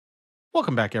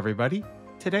Welcome back, everybody.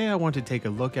 Today I want to take a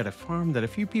look at a farm that a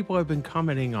few people have been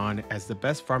commenting on as the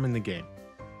best farm in the game.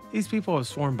 These people have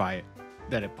sworn by it,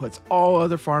 that it puts all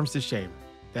other farms to shame,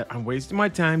 that I'm wasting my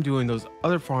time doing those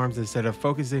other farms instead of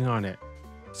focusing on it.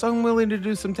 So I'm willing to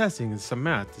do some testing and some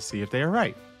math to see if they are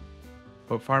right.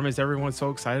 What farm is everyone so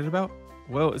excited about?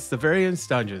 Well, it's the Variance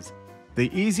Dungeons, the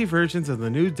easy versions of the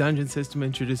new dungeon system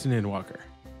introduced in Endwalker.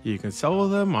 You can solo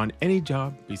them on any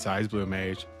job besides Blue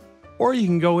Mage, or you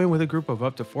can go in with a group of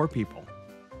up to 4 people.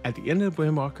 At the end of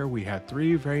Windwalker, we have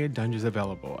 3 variant dungeons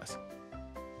available to us.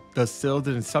 The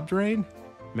Sylvan Subterrane,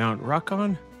 Mount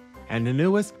Rakon, and the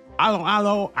newest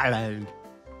Alo Island.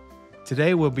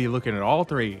 Today we'll be looking at all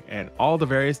 3 and all the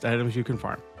various items you can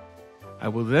farm. I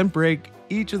will then break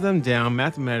each of them down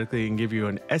mathematically and give you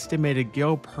an estimated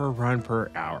gil per run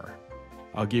per hour.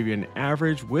 I'll give you an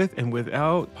average with and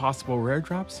without possible rare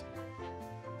drops.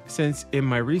 Since in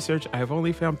my research I have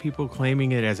only found people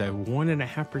claiming it as a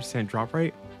 1.5% drop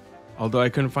rate, although I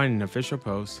couldn't find an official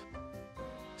post.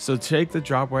 So take the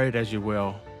drop rate as you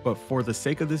will, but for the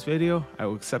sake of this video, I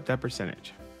will accept that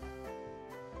percentage.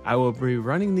 I will be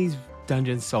running these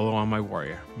dungeons solo on my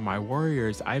warrior. My warrior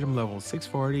is item level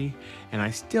 640, and I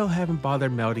still haven't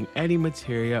bothered melting any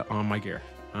materia on my gear.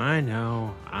 I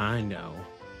know.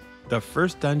 The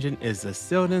first dungeon is the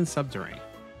Sylvan Subterrane.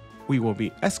 We will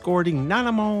be escorting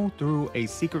Nanamo through a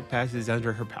secret passage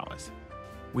under her palace.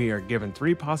 We are given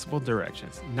 3 possible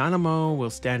directions. Nanamo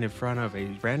will stand in front of a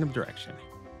random direction.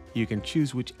 You can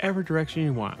choose whichever direction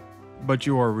you want, but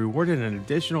you are rewarded an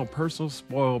additional personal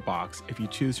spoil box if you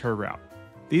choose her route.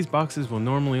 These boxes will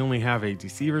normally only have a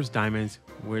Deceiver's Diamonds,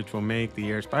 which will make the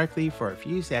air sparkly for a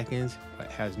few seconds,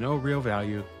 but has no real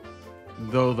value.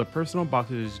 Though the personal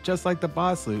boxes, just like the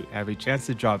boss loot, have a chance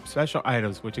to drop special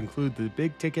items which include the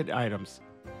big ticket items.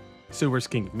 Sewer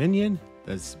Skink Minion,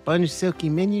 the Sponge Silky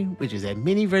Minion, which is a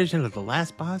mini version of the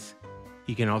last boss.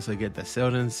 You can also get the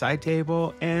Sylvan Side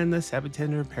Table and the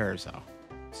Sabbatender Parasol.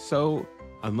 So,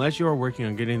 unless you are working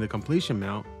on getting the completion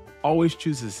mount, always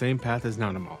choose the same path as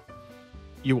Nanamo.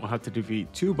 You will have to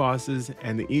defeat 2 bosses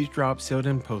and they each drop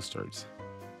Sylvan posters.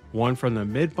 1 from the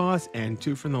mid boss and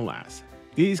 2 from the last.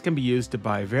 These can be used to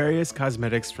buy various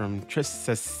cosmetics from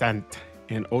Tristasant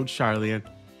and Old Charlian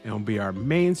and will be our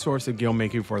main source of gil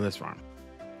making for this farm.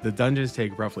 The dungeons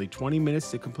take roughly 20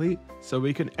 minutes to complete, so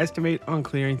we can estimate on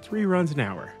clearing 3 runs an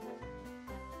hour.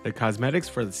 The cosmetics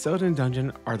for the Sylvan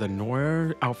dungeon are the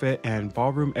Noir outfit and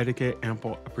Ballroom Etiquette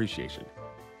Ample Appreciation.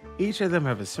 Each of them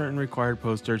have a certain required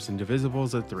posters and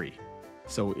divisibles of 3,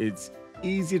 so it's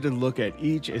easy to look at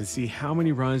each and see how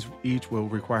many runs each will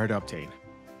require to obtain.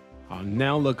 I'll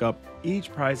now look up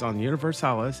each price on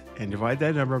Universalis and divide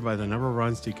that number by the number of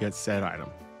runs to get said item,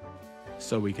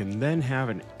 so we can then have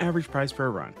an average price per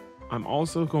run. I'm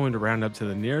also going to round up to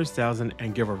the nearest 1,000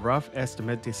 and give a rough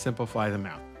estimate to simplify them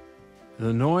out.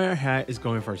 The Noir hat is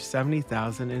going for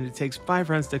 70,000 and it takes 5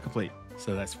 runs to complete,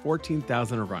 so that's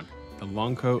 14,000 a run. The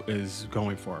long coat is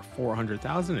going for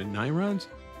 400,000 in 9 runs,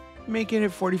 making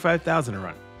it 45,000 a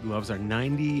run. Gloves are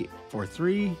 90 for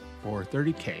 3 for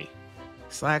 30k.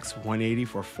 Slacks 180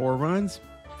 for 4 runs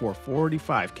for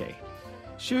 45k.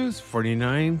 Shoes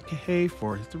 49k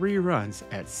for 3 runs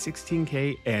at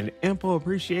 16k, and Ample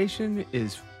Appreciation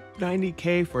is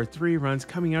 90k for 3 runs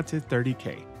coming out to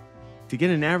 30k. To get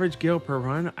an average gil per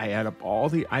run, I add up all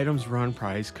the items run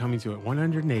price coming to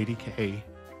 180k.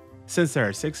 Since there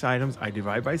are 6 items, I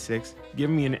divide by 6,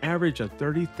 giving me an average of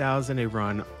 30,000 a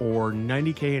run or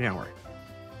 90k an hour.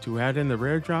 To add in the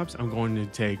rare drops, I'm going to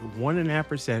take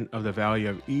 1.5% of the value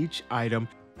of each item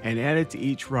and add it to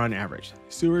each run average.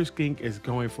 Sewer Skink is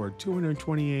going for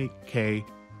 228k,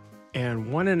 and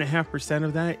 1.5%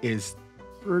 of that is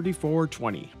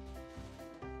 3420.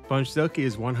 Sponge Silky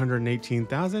is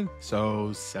 118,000, so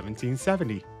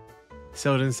 1770.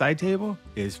 Sylvan Side Table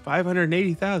is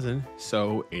 580,000,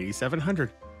 so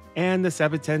 8700. And the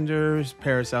Sabbatender's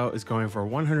Parasol is going for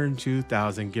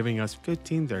 102,000, giving us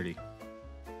 1530.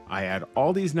 I add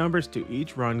all these numbers to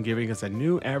each run, giving us a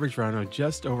new average run of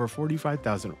just over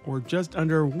 45,000 or just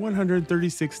under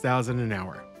 136,000 an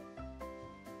hour.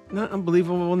 Not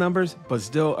unbelievable numbers, but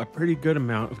still a pretty good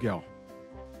amount of gil.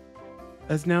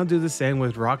 Let's now do the same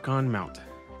with Rakon Mount.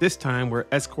 This time we're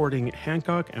escorting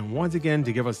Hancock, and once again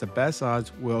to give us the best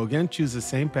odds, we'll again choose the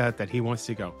same path that he wants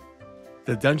to go.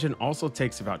 The dungeon also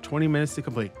takes about 20 minutes to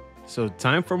complete, so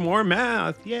time for more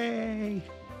math, yay!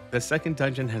 The second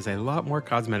dungeon has a lot more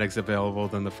cosmetics available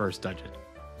than the first dungeon.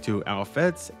 2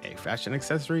 outfits, a fashion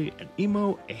accessory, an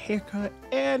emote, a haircut,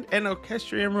 and an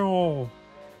equestrian roll.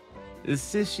 The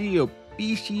Sishi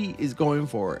Obishi is going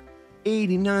for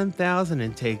 89,000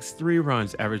 and takes 3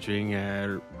 runs, averaging at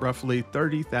roughly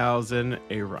 30,000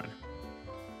 a run.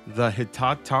 The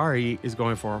Hitatari is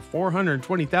going for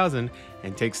 420,000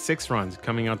 and takes 6 runs,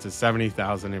 coming out to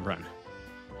 70,000 a run.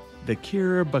 The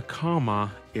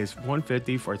Kiribakama is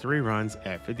 150 for 3 runs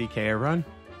at 50k a run.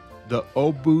 The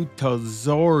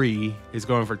Obutozori is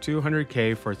going for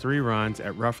 200k for 3 runs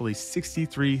at roughly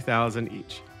 63,000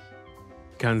 each.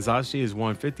 Kanzashi is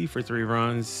 150 for 3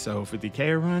 runs, so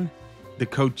 50k a run. The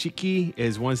Kochiki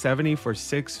is 170 for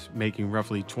 6, making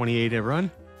roughly 28 a run.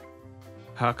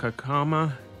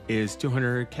 Hakakama is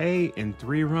 200k in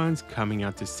 3 runs, coming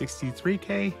out to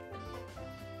 63k.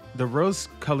 The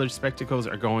rose-colored spectacles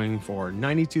are going for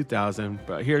 92,000,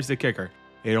 but here's the kicker.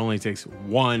 It only takes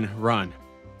 1 run.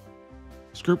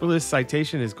 Scrupulous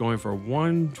Citation is going for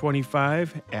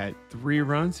 125 at 3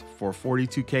 runs for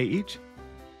 42k each.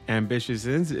 Ambitious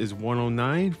Ends is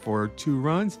 109 for 2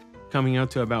 runs, coming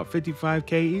out to about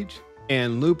 55k each.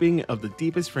 And Looping of the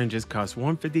Deepest Fringes costs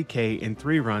 150k in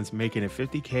 3 runs, making it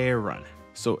 50k a run.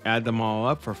 So add them all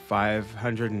up for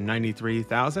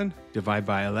 593,000, divide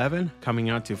by 11, coming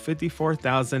out to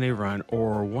 54,000 a run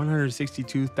or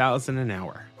 162,000 an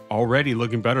hour. Already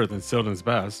looking better than Silden's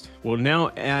Best. We'll now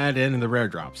add in the rare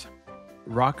drops.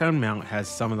 Rock on Mount has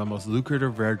some of the most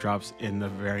lucrative rare drops in the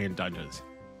variant dungeons.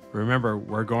 Remember,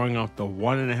 we're going off the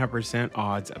 1.5%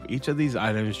 odds of each of these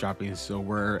items dropping, so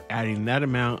we're adding that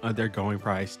amount of their going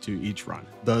price to each run.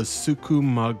 The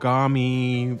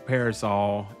Tsukumagami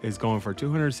Parasol is going for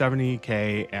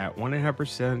 270k at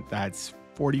 1.5%, that's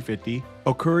 4050.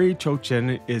 Okuri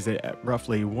Chochin is at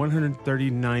roughly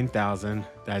 139,000,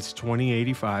 that's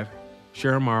 2085.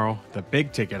 Shiramaru, the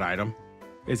big ticket item,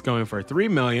 is going for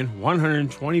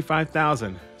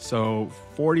 3,125,000, so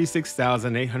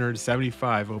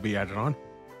 46,875 will be added on.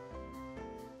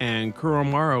 And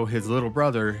Kuromaru, his little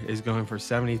brother, is going for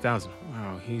 70,000.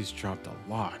 Wow, he's dropped a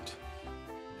lot.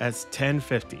 That's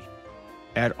 1050.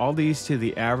 Add all these to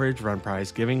the average run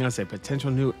price, giving us a potential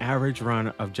new average run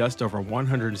of just over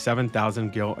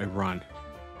 107,000 gil a run,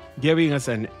 giving us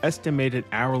an estimated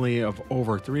hourly of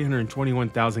over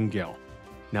 321,000 gil.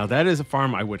 Now that is a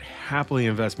farm I would happily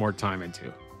invest more time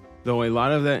into, though a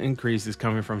lot of that increase is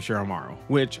coming from Shiramaru,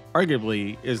 which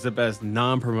arguably is the best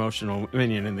non-promotional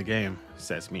minion in the game,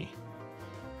 says me.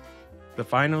 The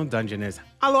final dungeon is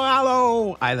Alo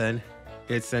Alo Island.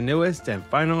 It's the newest and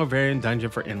final variant dungeon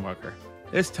for Endwalker.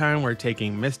 This time we're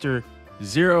taking Mr.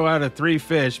 0 out of 3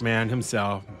 fish man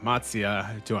himself,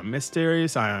 Matsuya, to a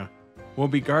mysterious island. We'll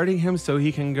be guarding him so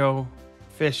he can go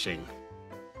fishing.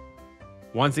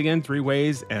 Once again, 3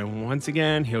 ways, and once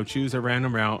again, he'll choose a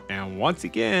random route, and once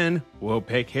again, we'll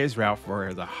pick his route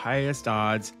for the highest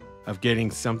odds of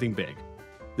getting something big.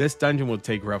 This dungeon will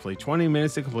take roughly 20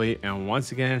 minutes to complete, and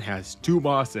once again has 2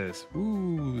 bosses.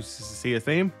 Ooh, see a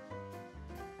theme?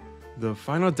 The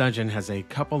final dungeon has a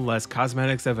couple less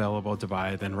cosmetics available to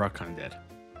buy than Rakan did.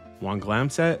 1 glam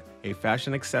set, a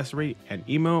fashion accessory, an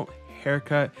emote,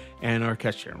 haircut, and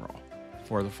orchestrion roll.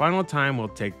 For the final time, we'll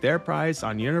take their price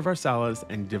on Universalis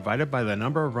and divide it by the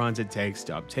number of runs it takes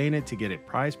to obtain it to get a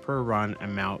price per run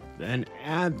amount, then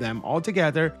add them all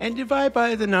together and divide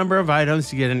by the number of items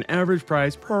to get an average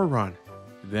price per run.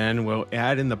 Then we'll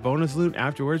add in the bonus loot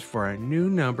afterwards for a new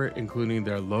number, including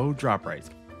their low drop rates.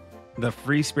 The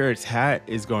Free Spirits hat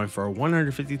is going for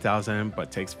 150,000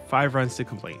 but takes 5 runs to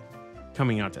complete,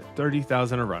 coming out to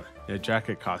 30,000 a run. The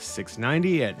jacket costs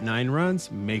 690 at 9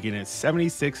 runs, making it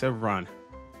 76 a run.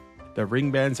 The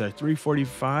ring bands are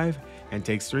 345 and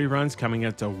takes 3 runs, coming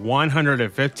up to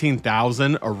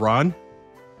 115,000 a run.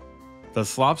 The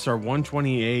slops are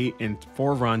 128 in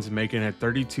 4 runs, making it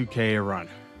 32k a run.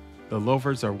 The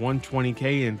loafers are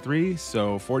 120k in 3,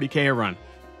 so 40k a run.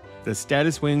 The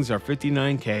status wings are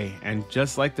 59k, and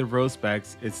just like the rose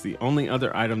specs, it's the only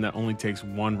other item that only takes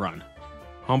 1 run.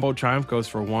 Humble Triumph goes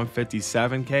for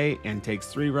 157k and takes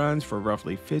 3 runs for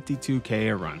roughly 52k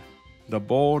a run. The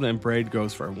Bold and Braid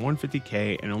goes for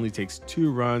 150k and only takes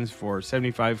 2 runs for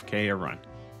 75k a run.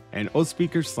 And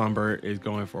Oathspeaker's Slumber is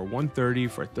going for 130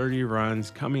 for 30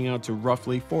 runs, coming out to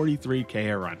roughly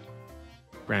 43k a run.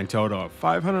 Grand total of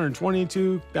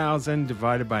 522,000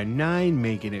 divided by 9,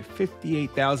 making it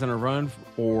 58,000 a run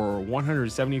or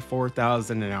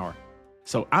 174,000 an hour.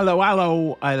 So Alo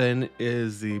Alo Island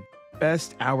is the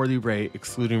best hourly rate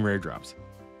excluding rare drops.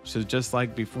 So just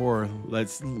like before,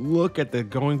 let's look at the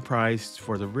going price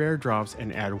for the rare drops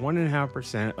and add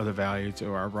 1.5% of the value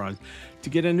to our runs to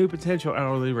get a new potential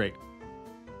hourly rate.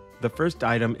 The first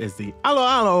item is the Alo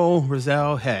Alo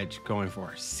Roselle Hedge, going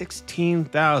for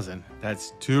 16,000.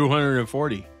 That's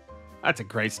 240. That's a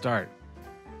great start.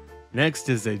 Next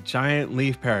is a giant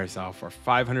leaf parasol for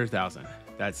 500,000.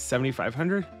 That's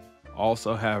 7,500.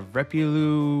 Also have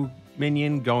Repulu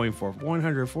minion going for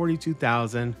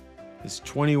 142,000. It's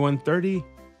 2,130.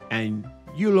 And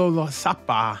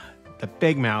Yulolosapa, the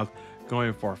big mouth,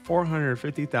 going for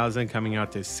 450,000, coming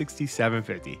out to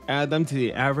 6,750. Add them to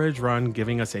the average run,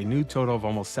 giving us a new total of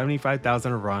almost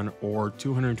 75,000 a run or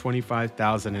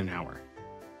 225,000 an hour.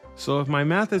 So if my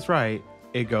math is right,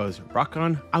 it goes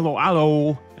Rakan, Alo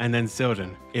Alo, and then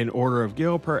Sildren in order of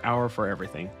gil per hour for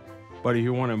everything. But if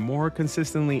you want a more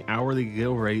consistently hourly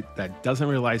gil rate that doesn't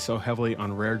rely so heavily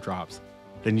on rare drops,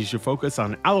 then you should focus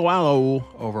on Alo Alo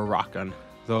over Rakan,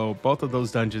 though both of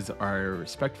those dungeons are a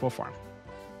respectable farm.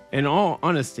 In all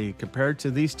honesty, compared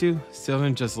to these two,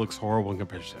 Sildren just looks horrible in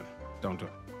comparison. Don't do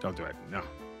it. Don't do it. No.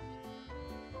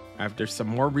 After some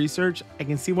more research, I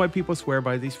can see why people swear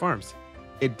by these farms.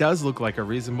 It does look like a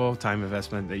reasonable time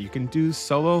investment that you can do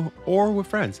solo or with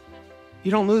friends. You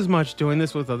don't lose much doing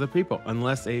this with other people,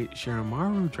 unless a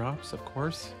Shiramaru drops, of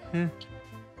course.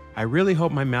 I really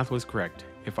hope my math was correct.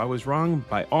 If I was wrong,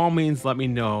 by all means let me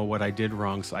know what I did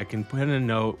wrong so I can put in a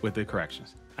note with the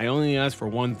corrections. I only ask for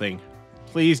one thing.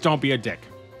 Please don't be a dick.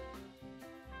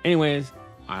 Anyways,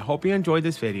 I hope you enjoyed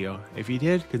this video. If you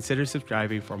did, consider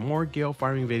subscribing for more gil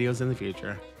farming videos in the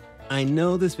future. I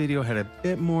know this video had a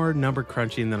bit more number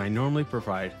crunching than I normally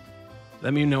provide.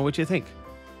 Let me know what you think.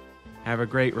 Have a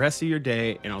great rest of your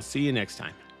day, and I'll see you next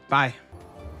time. Bye.